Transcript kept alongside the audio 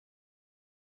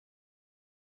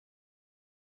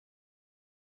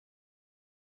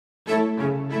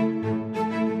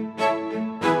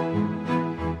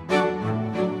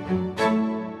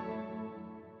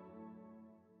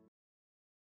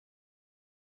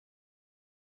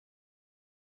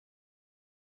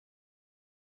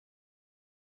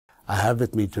I have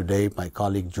with me today my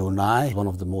colleague Joe Nye, one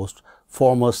of the most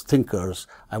foremost thinkers,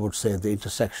 I would say, at the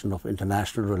intersection of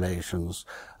international relations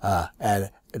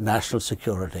and national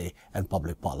security and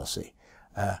public policy.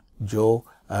 Joe,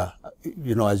 as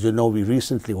you know, we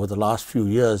recently, over the last few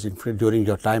years, during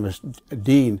your time as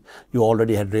Dean, you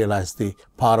already had realized the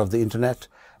power of the Internet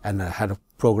and had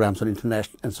programs on Internet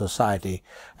and society.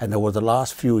 And over the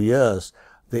last few years,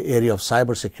 the area of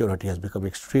cybersecurity has become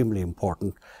extremely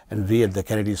important. And we at the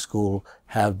Kennedy School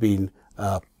have been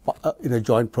in a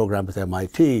joint program with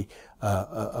MIT,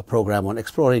 a program on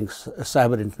exploring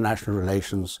cyber international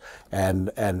relations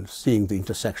and seeing the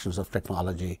intersections of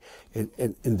technology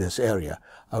in this area.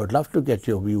 I would love to get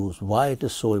your views why it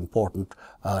is so important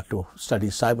to study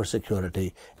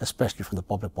cybersecurity, especially from the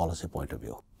public policy point of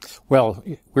view. Well,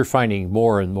 we're finding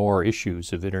more and more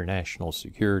issues of international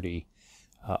security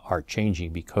are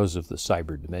changing because of the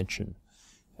cyber dimension.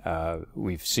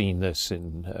 We've seen this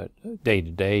in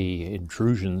day-to-day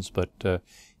intrusions, but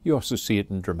you also see it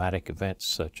in dramatic events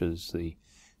such as the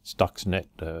Stuxnet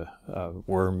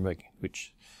worm,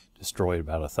 which destroyed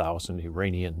about 1,000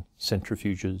 Iranian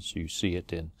centrifuges. You see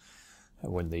it in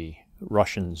when the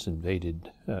Russians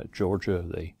invaded Georgia.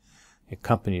 They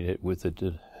accompanied it with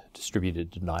a distributed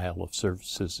denial of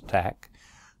services attack.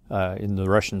 In the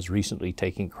Russians recently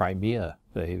taking Crimea,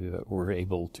 they were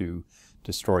able to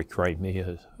destroy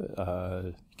Crimea's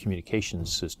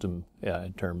communications system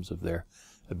in terms of their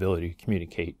ability to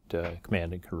communicate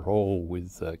command and control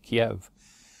with Kiev.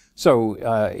 So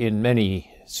in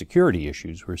many security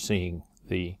issues, we're seeing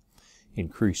the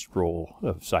increased role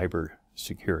of cyber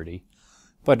security.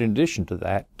 But in addition to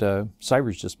that, cyber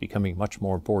is just becoming much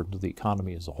more important to the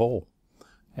economy as a whole.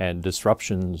 And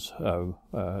disruptions of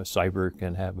cyber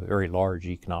can have a very large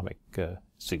economic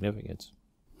significance.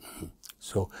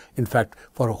 So, in fact,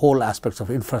 for whole aspects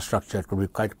of infrastructure, it would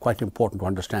be quite important to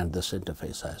understand this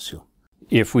interface, I assume.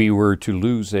 If we were to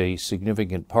lose a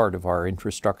significant part of our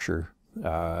infrastructure,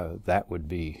 that would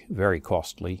be very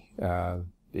costly.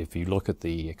 If you look at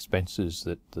the expenses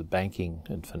that the banking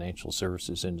and financial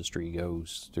services industry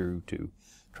goes through to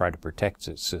try to protect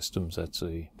its systems, that's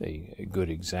a good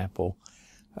example.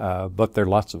 But there are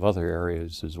lots of other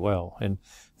areas as well. And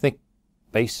I think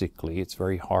basically it's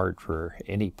very hard for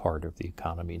any part of the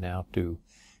economy now to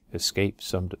escape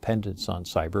some dependence on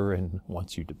cyber. And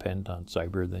once you depend on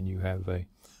cyber, then you have a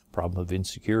problem of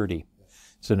insecurity.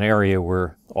 It's an area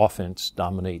where offense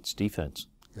dominates defense.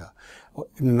 Yeah.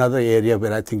 Another area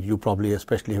where I think you probably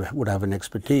especially would have an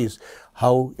expertise,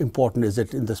 how important is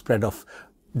it in the spread of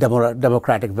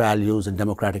democratic values and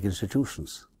democratic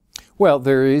institutions? Well,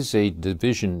 there is a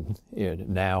division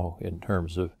now in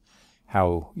terms of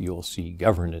how you'll see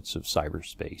governance of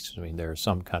cyberspace. I mean, there are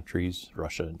some countries,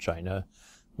 Russia and China,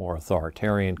 more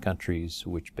authoritarian countries,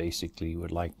 which basically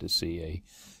would like to see a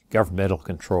governmental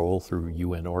control through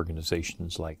UN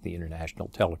organizations like the International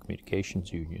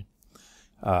Telecommunications Union.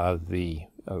 The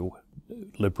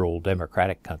liberal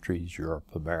democratic countries,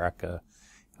 Europe, America,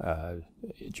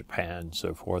 Japan,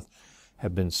 so forth,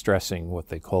 have been stressing what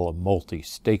they call a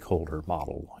multi-stakeholder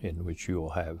model, in which you will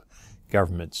have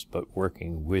governments but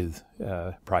working with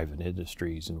private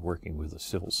industries and working with a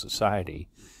civil society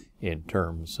in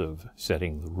terms of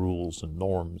setting the rules and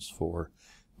norms for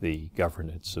the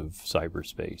governance of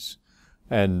cyberspace.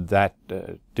 And that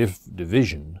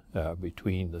division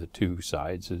between the two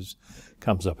sides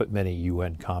comes up at many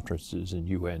UN conferences and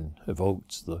UN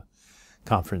votes. The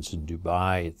conference in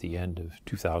Dubai at the end of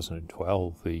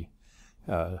 2012,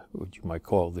 what you might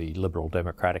call the liberal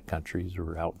democratic countries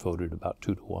were outvoted about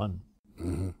 2-1.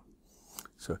 Mm-hmm.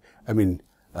 So, I mean,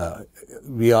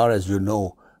 we are, as you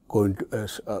know, going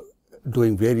to,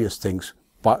 doing various things.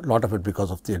 A lot of it because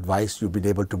of the advice. You've been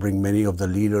able to bring many of the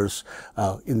leaders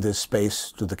in this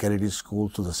space to the Kennedy School,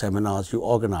 to the seminars you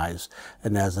organize.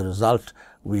 And as a result,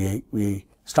 we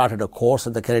started a course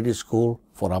at the Kennedy School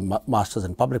for our Masters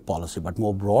in Public Policy. But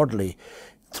more broadly,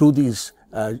 through these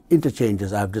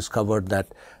interchanges, I've discovered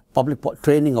that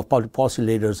training of public policy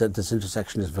leaders at this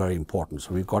intersection is very important.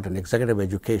 So we've got an executive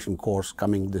education course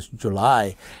coming this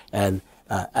July and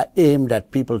aimed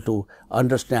at people to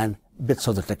understand bits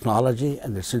of the technology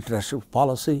and its international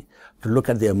policy, to look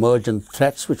at the emergent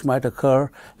threats which might occur,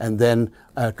 and then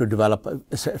to develop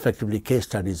effectively case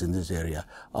studies in this area.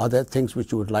 Are there things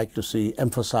which you would like to see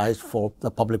emphasized for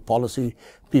the public policy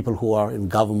people who are in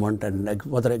government and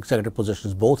other executive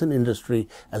positions, both in industry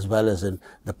as well as in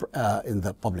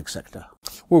the public sector?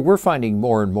 Well, we're finding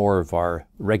more and more of our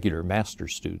regular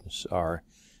master's students are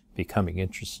becoming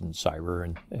interested in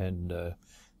cyber, and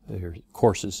their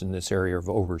courses in this area are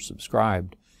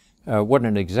oversubscribed. What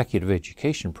an executive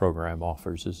education program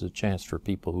offers is a chance for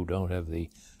people who don't have the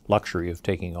luxury of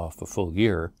taking off a full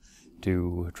year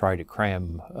to try to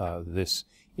cram this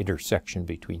intersection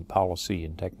between policy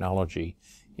and technology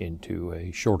into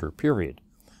a shorter period.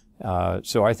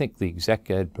 So I think the exec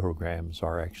ed programs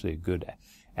are actually a good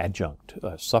adjunct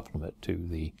supplement to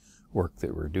the work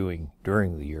that we're doing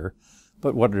during the year.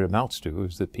 But what it amounts to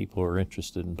is that people who are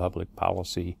interested in public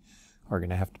policy are going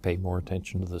to have to pay more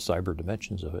attention to the cyber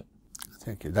dimensions of it.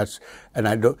 Thank you.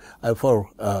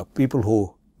 For people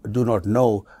who do not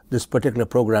know, this particular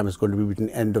program is going to be between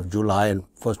end of July and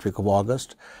first week of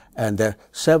August. And there are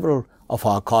several of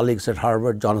our colleagues at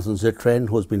Harvard, Jonathan Zittrain,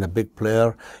 who's been a big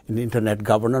player in internet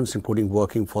governance, including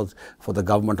working for the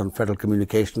government on federal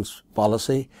communications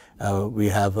policy. We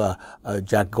have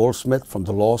Jack Goldsmith from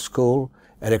the law school,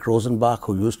 Eric Rosenbach,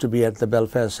 who used to be at the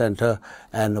Belfer Center,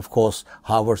 and of course,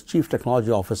 Harvard's Chief Technology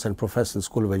Officer and Professor in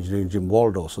School of Engineering, Jim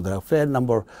Waldo. So there are a fair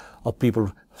number of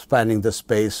people spanning the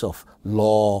space of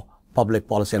law, public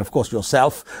policy, and of course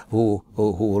yourself, who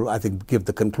will, I think, give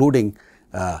the concluding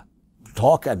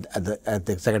talk at the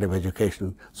executive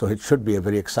education. So it should be a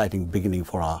very exciting beginning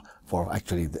for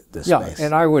actually this space. Yeah,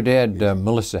 and I would add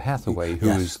Melissa Hathaway, who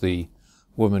is the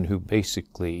woman who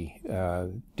basically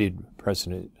did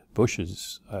President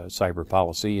Bush's cyber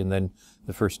policy and then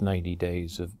the first 90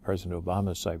 days of President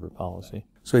Obama's cyber policy.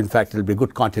 So in fact, it'll be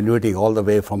good continuity all the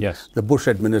way from Yes. the Bush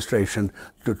administration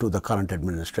to the current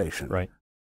administration. Right.